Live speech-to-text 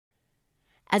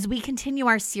As we continue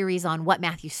our series on what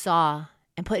Matthew saw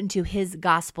and put into his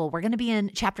gospel, we're going to be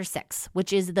in chapter 6,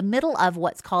 which is the middle of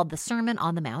what's called the Sermon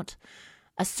on the Mount,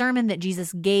 a sermon that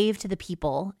Jesus gave to the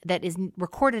people that is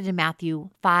recorded in Matthew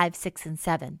 5, 6, and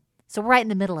 7. So we're right in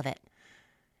the middle of it.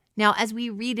 Now, as we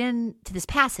read into this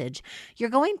passage, you're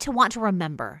going to want to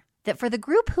remember that for the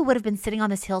group who would have been sitting on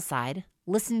this hillside,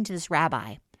 listening to this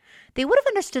rabbi, they would have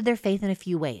understood their faith in a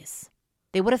few ways.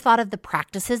 They would have thought of the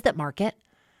practices that mark it,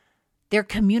 their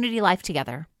community life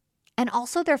together, and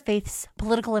also their faith's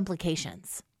political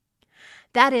implications.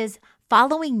 That is,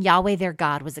 following Yahweh their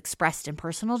God was expressed in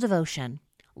personal devotion,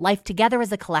 life together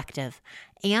as a collective,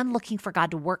 and looking for God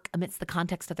to work amidst the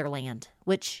context of their land,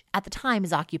 which at the time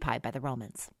is occupied by the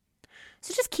Romans.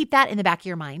 So just keep that in the back of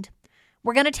your mind.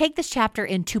 We're going to take this chapter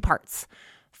in two parts.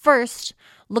 First,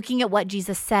 looking at what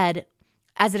Jesus said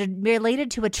as it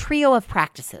related to a trio of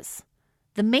practices,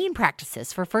 the main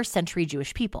practices for first century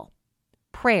Jewish people: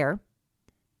 prayer,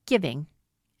 giving,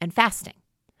 and fasting.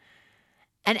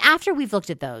 And after we've looked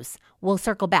at those, we'll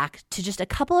circle back to just a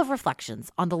couple of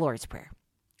reflections on the Lord's Prayer.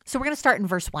 So we're going to start in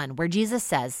verse 1, where Jesus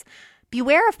says,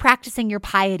 "Beware of practicing your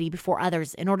piety before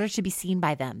others in order to be seen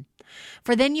by them,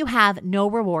 for then you have no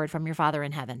reward from your Father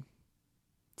in heaven.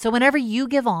 So whenever you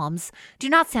give alms, do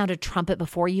not sound a trumpet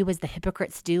before you as the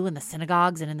hypocrites do in the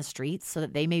synagogues and in the streets, so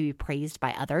that they may be praised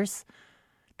by others.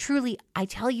 Truly, I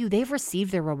tell you, they've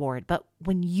received their reward. But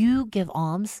when you give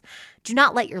alms, do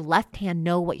not let your left hand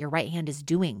know what your right hand is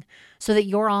doing, so that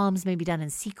your alms may be done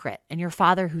in secret, and your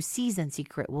Father who sees in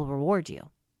secret will reward you.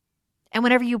 And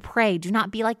whenever you pray, do not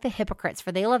be like the hypocrites,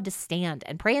 for they love to stand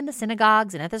and pray in the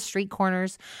synagogues and at the street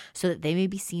corners, so that they may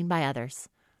be seen by others.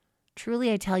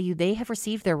 Truly, I tell you, they have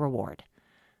received their reward.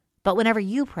 But whenever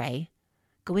you pray,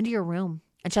 go into your room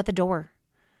and shut the door,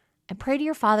 and pray to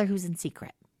your Father who's in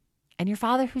secret, and your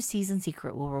Father who sees in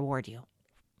secret will reward you.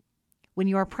 When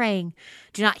you are praying,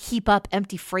 do not heap up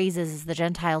empty phrases as the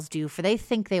Gentiles do, for they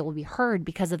think they will be heard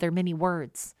because of their many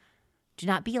words. Do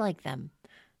not be like them,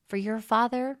 for your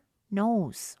Father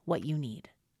knows what you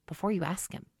need before you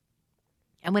ask him.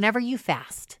 And whenever you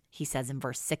fast," he says in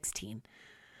verse 16,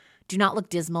 "do not look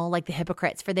dismal like the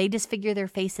hypocrites, for they disfigure their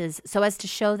faces so as to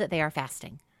show that they are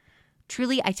fasting.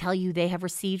 Truly, I tell you, they have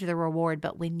received their reward.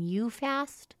 But when you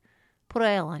fast, put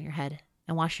oil on your head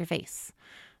and wash your face,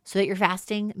 so that your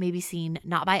fasting may be seen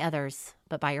not by others,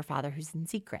 but by your Father who's in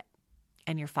secret.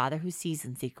 And your Father who sees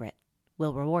in secret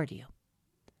will reward you."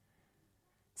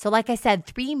 So like I said,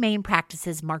 three main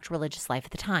practices marked religious life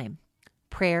at the time: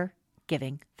 prayer,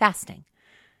 giving, fasting.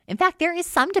 In fact, there is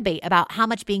some debate about how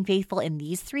much being faithful in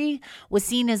these three was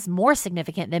seen as more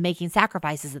significant than making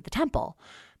sacrifices at the temple,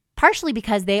 partially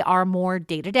because they are more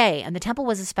day-to-day, and the temple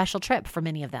was a special trip for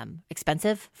many of them,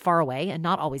 expensive, far away, and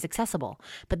not always accessible.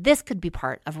 But this could be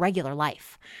part of regular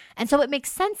life. And so it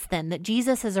makes sense then that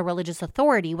Jesus, as a religious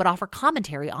authority, would offer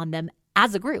commentary on them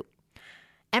as a group.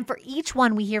 And for each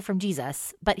one we hear from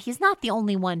Jesus, but he's not the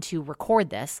only one to record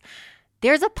this,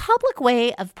 there's a public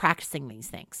way of practicing these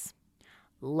things: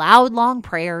 loud, long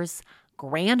prayers,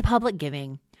 grand public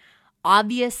giving,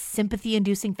 obvious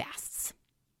sympathy-inducing fasts.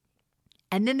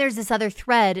 And then there's this other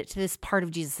thread to this part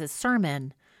of Jesus'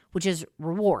 sermon, which is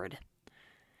reward.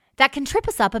 That can trip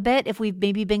us up a bit if we've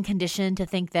maybe been conditioned to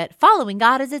think that following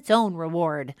God is its own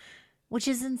reward, which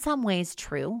is in some ways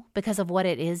true because of what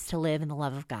it is to live in the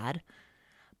love of God.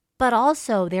 But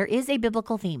also there is a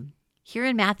biblical theme here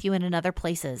in Matthew and in other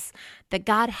places that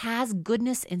God has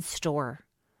goodness in store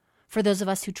for those of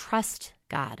us who trust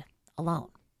God alone.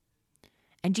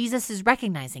 And Jesus is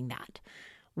recognizing that.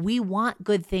 We want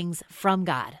good things from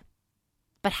God,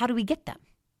 but how do we get them?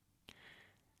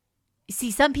 You see,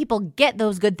 some people get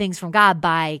those good things from God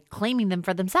by claiming them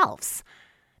for themselves.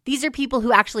 These are people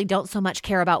who actually don't so much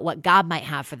care about what God might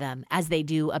have for them as they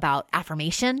do about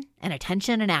affirmation and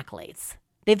attention and accolades.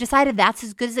 They've decided that's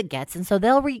as good as it gets, and so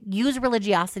they'll use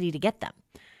religiosity to get them.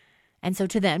 And so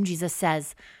to them, Jesus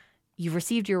says, you've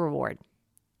received your reward.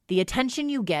 The attention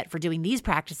you get for doing these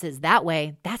practices that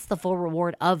way, that's the full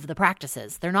reward of the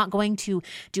practices. They're not going to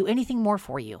do anything more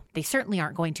for you. They certainly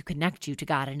aren't going to connect you to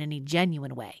God in any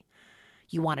genuine way.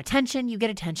 You want attention, you get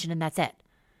attention, and that's it.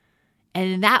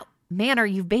 And in that manner,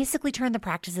 you've basically turned the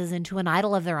practices into an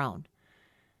idol of their own.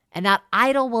 And that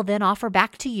idol will then offer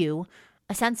back to you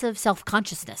a sense of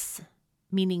self-consciousness,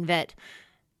 meaning that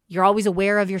you're always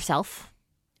aware of yourself,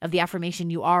 of the affirmation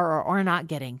you are or are not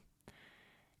getting.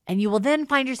 And you will then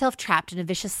find yourself trapped in a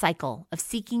vicious cycle of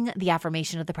seeking the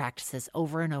affirmation of the practices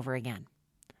over and over again.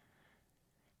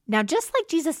 Now, just like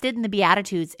Jesus did in the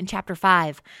Beatitudes in chapter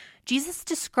 5, Jesus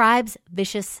describes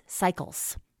vicious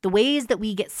cycles, the ways that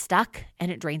we get stuck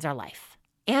and it drains our life.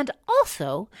 And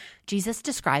also, Jesus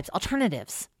describes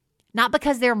alternatives, not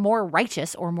because they're more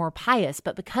righteous or more pious,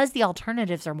 but because the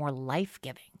alternatives are more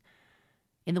life-giving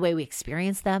in the way we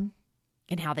experience them,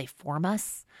 in how they form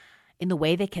us, in the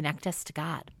way they connect us to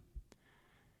God.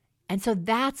 And so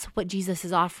that's what Jesus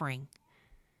is offering.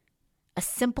 A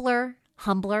simpler,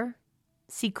 humbler,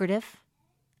 secretive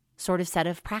sort of set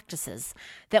of practices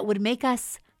that would make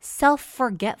us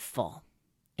self-forgetful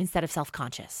instead of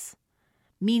self-conscious,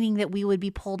 meaning that we would be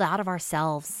pulled out of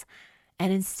ourselves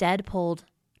and instead pulled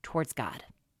towards God.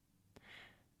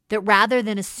 That rather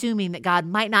than assuming that God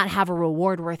might not have a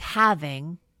reward worth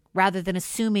having, rather than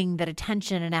assuming that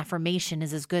attention and affirmation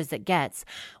is as good as it gets,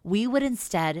 we would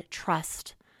instead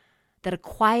trust that a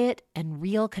quiet and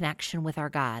real connection with our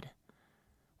God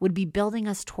would be building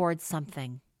us towards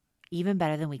something even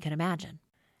better than we can imagine.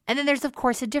 And then there's, of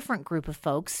course, a different group of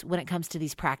folks when it comes to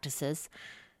these practices.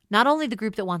 Not only the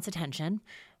group that wants attention,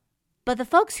 but the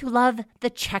folks who love the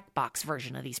checkbox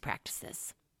version of these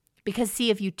practices. Because see,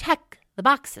 if you check the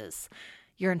boxes,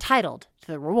 you're entitled to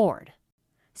the reward.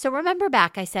 So remember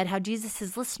back, I said how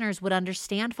Jesus' listeners would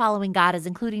understand following God as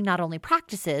including not only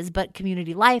practices, but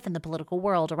community life and the political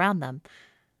world around them.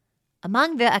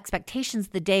 Among the expectations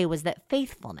of the day was that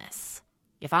faithfulness,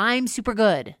 if I'm super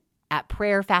good at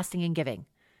prayer, fasting, and giving,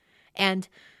 and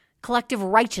collective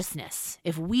righteousness,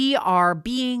 if we are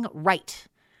being right,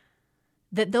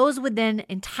 that those would then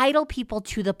entitle people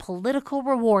to the political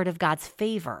reward of God's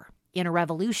favor in a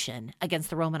revolution against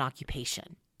the Roman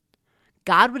occupation.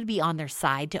 God would be on their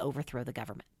side to overthrow the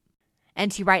government.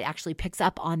 N.T. Wright actually picks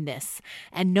up on this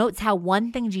and notes how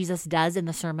one thing Jesus does in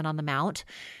the Sermon on the Mount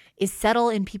is settle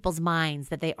in people's minds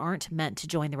that they aren't meant to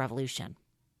join the revolution.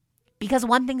 Because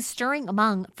one thing stirring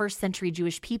among first century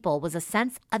Jewish people was a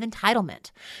sense of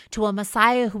entitlement to a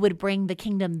Messiah who would bring the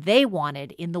kingdom they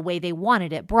wanted in the way they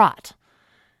wanted it brought.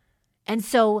 And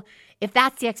so if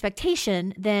that's the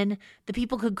expectation, then the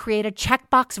people could create a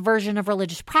checkbox version of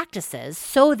religious practices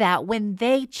so that when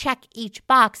they check each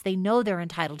box, they know they're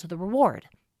entitled to the reward.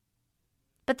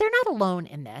 But they're not alone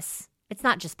in this. It's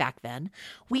not just back then.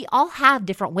 We all have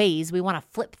different ways we want to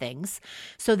flip things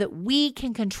so that we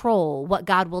can control what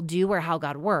God will do or how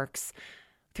God works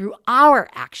through our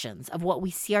actions of what we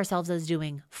see ourselves as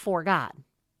doing for God.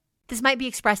 This might be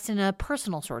expressed in a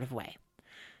personal sort of way.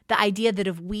 The idea that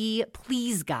if we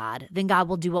please God, then God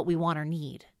will do what we want or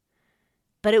need.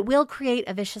 But it will create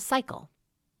a vicious cycle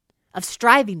of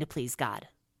striving to please God,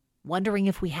 wondering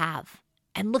if we have,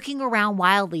 and looking around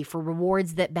wildly for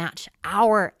rewards that match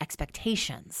our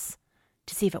expectations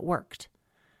to see if it worked.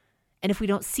 And if we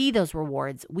don't see those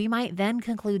rewards, we might then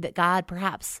conclude that God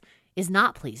perhaps is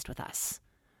not pleased with us.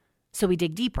 So we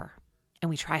dig deeper and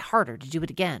we try harder to do it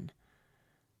again.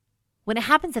 When it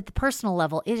happens at the personal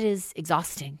level, it is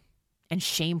exhausting and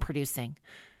shame-producing.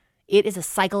 It is a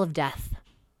cycle of death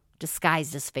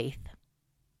disguised as faith,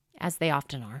 as they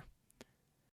often are.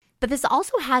 But this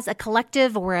also has a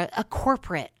collective or a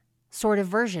corporate sort of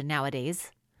version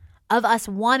nowadays of us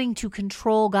wanting to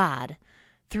control God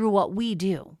through what we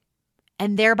do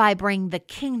and thereby bring the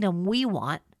kingdom we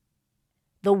want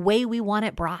the way we want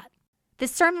it brought.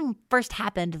 This sermon first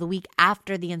happened the week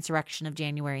after the insurrection of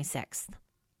January 6th.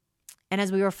 And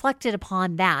as we reflected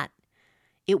upon that,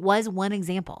 it was one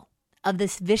example of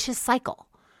this vicious cycle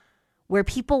where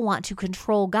people want to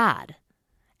control God.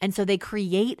 And so they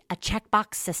create a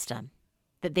checkbox system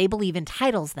that they believe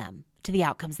entitles them to the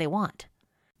outcomes they want.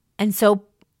 And so,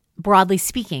 broadly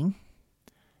speaking,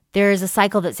 there is a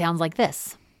cycle that sounds like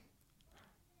this.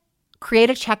 Create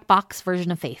a checkbox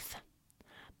version of faith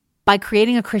by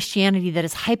creating a Christianity that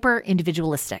is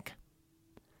hyper-individualistic.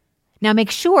 Now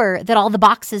make sure that all the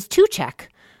boxes to check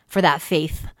for that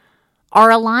faith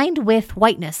are aligned with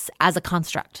whiteness as a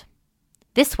construct.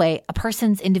 This way, a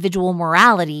person's individual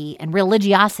morality and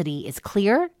religiosity is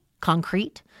clear,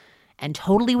 concrete, and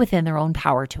totally within their own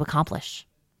power to accomplish.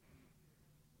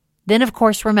 Then, of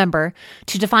course, remember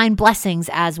to define blessings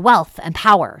as wealth and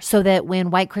power so that when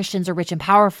white Christians are rich and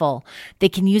powerful, they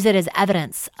can use it as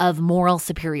evidence of moral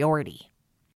superiority.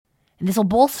 And this will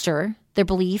bolster their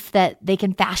belief that they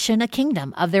can fashion a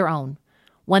kingdom of their own,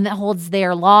 one that holds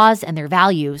their laws and their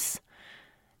values.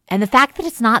 And the fact that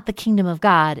it's not the kingdom of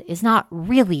God is not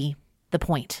really the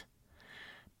point.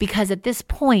 Because at this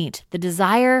point, the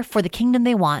desire for the kingdom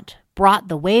they want, brought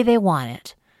the way they want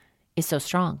it, is so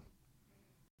strong.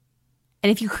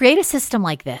 And if you create a system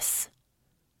like this,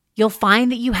 you'll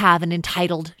find that you have an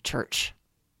entitled church.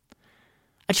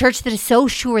 A church that is so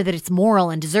sure that it's moral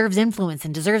and deserves influence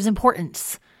and deserves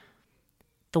importance.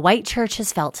 The white church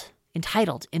has felt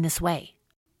entitled in this way.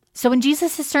 So in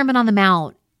Jesus' Sermon on the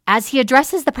Mount, As he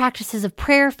addresses the practices of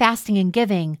prayer, fasting, and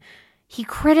giving, he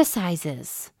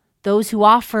criticizes those who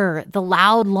offer the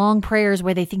loud, long prayers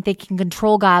where they think they can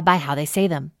control God by how they say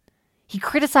them. He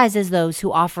criticizes those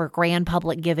who offer grand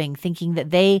public giving, thinking that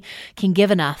they can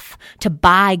give enough to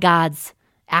buy God's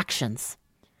actions.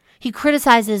 He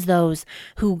criticizes those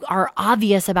who are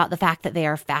obvious about the fact that they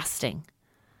are fasting,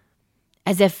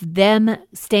 as if them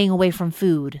staying away from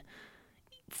food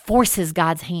forces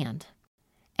God's hand.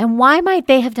 And why might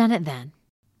they have done it then?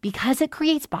 Because it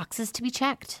creates boxes to be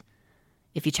checked.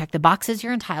 If you check the boxes,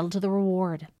 you're entitled to the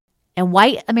reward. And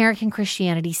white American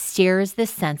Christianity shares this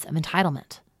sense of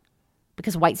entitlement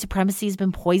because white supremacy has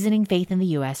been poisoning faith in the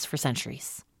U.S. for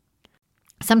centuries.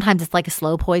 Sometimes it's like a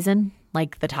slow poison,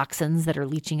 like the toxins that are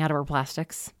leaching out of our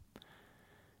plastics.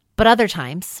 But other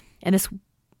times, and this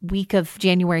week of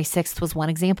January 6th was one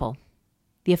example,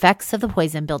 the effects of the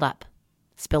poison build up,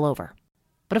 spill over.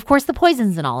 But of course, the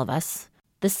poison's in all of us.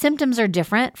 The symptoms are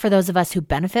different for those of us who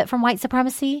benefit from white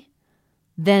supremacy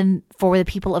than for the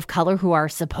people of color who are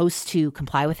supposed to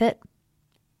comply with it.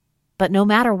 But no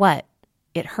matter what,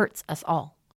 it hurts us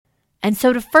all. And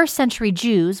so to first century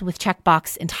Jews with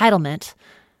checkbox entitlement,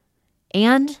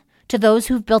 and to those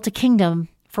who've built a kingdom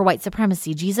for white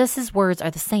supremacy, Jesus' words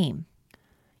are the same.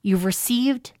 You've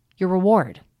received your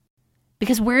reward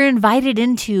because we're invited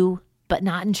into, but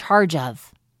not in charge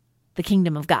of, the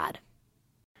kingdom of God.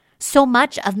 So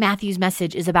much of Matthew's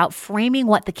message is about framing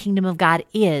what the kingdom of God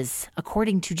is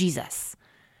according to Jesus.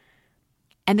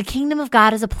 And the kingdom of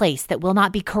God is a place that will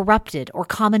not be corrupted or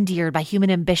commandeered by human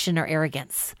ambition or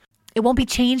arrogance. It won't be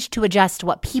changed to adjust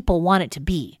what people want it to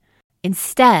be.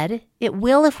 Instead, it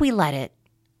will, if we let it,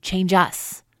 change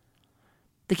us.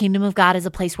 The kingdom of God is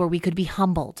a place where we could be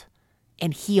humbled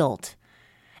and healed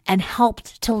and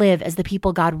helped to live as the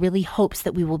people God really hopes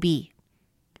that we will be.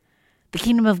 The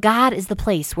kingdom of God is the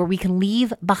place where we can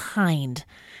leave behind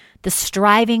the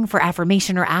striving for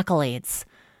affirmation or accolades,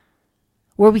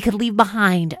 where we could leave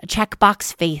behind a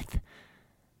checkbox faith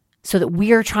so that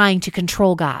we are trying to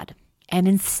control God. And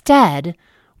instead,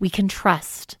 we can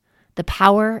trust the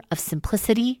power of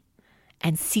simplicity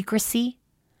and secrecy.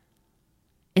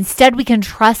 Instead, we can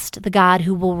trust the God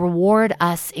who will reward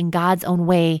us in God's own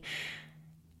way,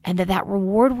 and that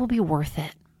reward will be worth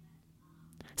it.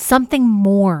 Something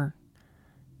more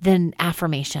than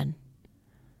affirmation,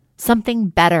 something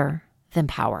better than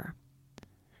power,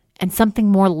 and something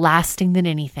more lasting than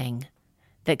anything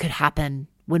that could happen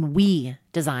when we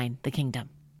design the kingdom.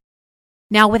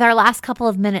 Now, with our last couple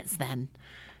of minutes then,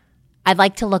 I'd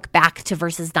like to look back to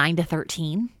verses 9 to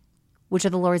 13, which are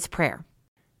the Lord's Prayer.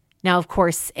 Now, of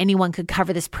course, anyone could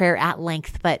cover this prayer at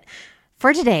length, but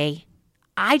for today,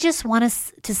 I just want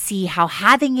us to see how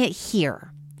having it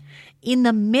here in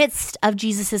the midst of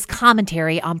Jesus's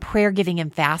commentary on prayer, giving,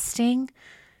 and fasting,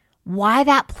 why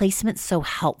that placement's so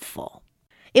helpful.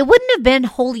 It wouldn't have been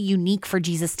wholly unique for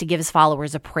Jesus to give his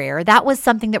followers a prayer. That was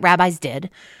something that rabbis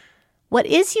did. What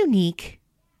is unique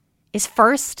is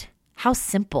first how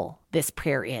simple this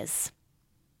prayer is.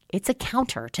 It's a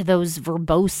counter to those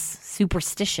verbose,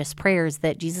 superstitious prayers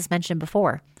that Jesus mentioned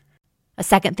before. A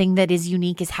second thing that is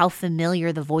unique is how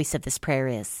familiar the voice of this prayer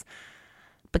is,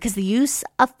 because the use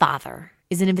of Father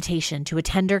is an invitation to a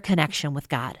tender connection with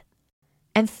God.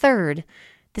 And third,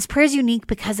 this prayer is unique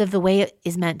because of the way it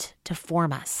is meant to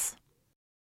form us.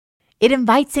 It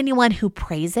invites anyone who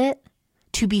prays it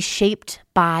to be shaped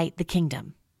by the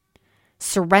kingdom,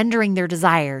 surrendering their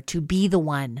desire to be the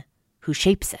one who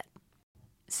shapes it.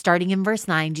 Starting in verse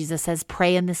 9, Jesus says,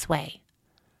 "Pray in this way.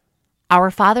 Our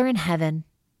Father in heaven,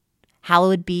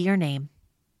 hallowed be your name.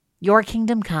 Your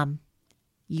kingdom come.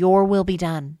 Your will be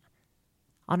done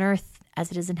on earth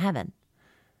as it is in heaven.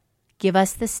 Give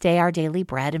us this day our daily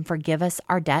bread, and forgive us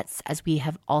our debts as we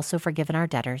have also forgiven our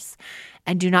debtors.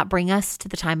 And do not bring us to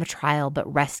the time of trial,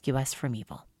 but rescue us from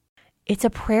evil." It's a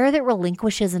prayer that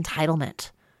relinquishes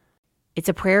entitlement. It's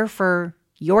a prayer for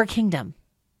your kingdom,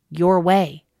 your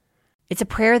way. It's a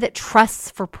prayer that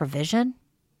trusts for provision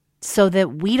so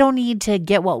that we don't need to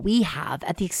get what we have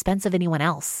at the expense of anyone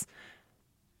else.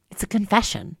 It's a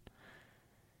confession.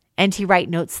 N.T. Wright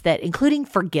notes that including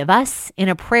forgive us in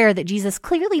a prayer that Jesus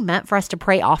clearly meant for us to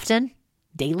pray often,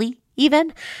 daily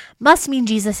even, must mean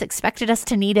Jesus expected us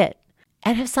to need it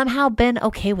and have somehow been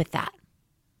okay with that.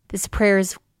 This prayer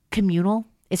is communal.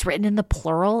 It's written in the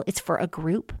plural. It's for a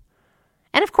group.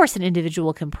 And of course, an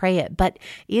individual can pray it, but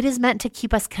it is meant to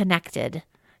keep us connected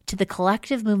to the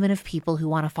collective movement of people who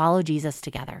want to follow Jesus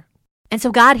together. And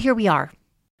so, God, here we are,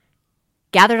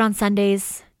 gathered on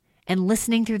Sundays and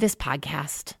listening through this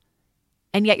podcast.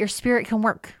 And yet your Spirit can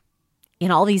work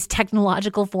in all these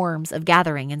technological forms of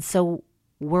gathering. And so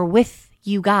we're with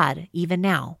you, God, even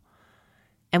now.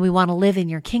 And we want to live in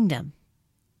your kingdom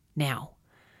now.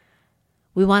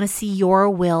 We want to see your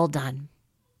will done,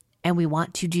 and we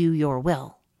want to do your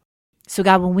will. So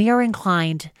God, when we are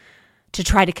inclined to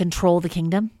try to control the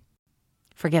kingdom,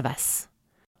 forgive us.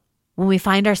 When we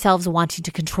find ourselves wanting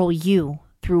to control you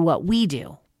through what we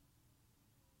do,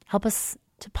 help us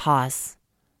to pause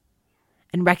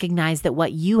and recognize that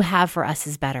what you have for us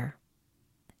is better,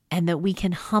 and that we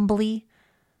can humbly,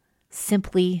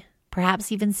 simply,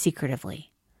 perhaps even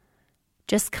secretively,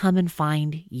 just come and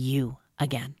find you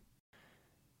again.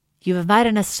 You've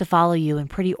invited us to follow you in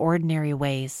pretty ordinary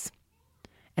ways.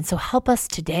 And so help us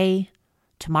today,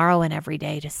 tomorrow, and every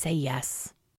day to say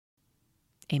yes.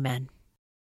 Amen.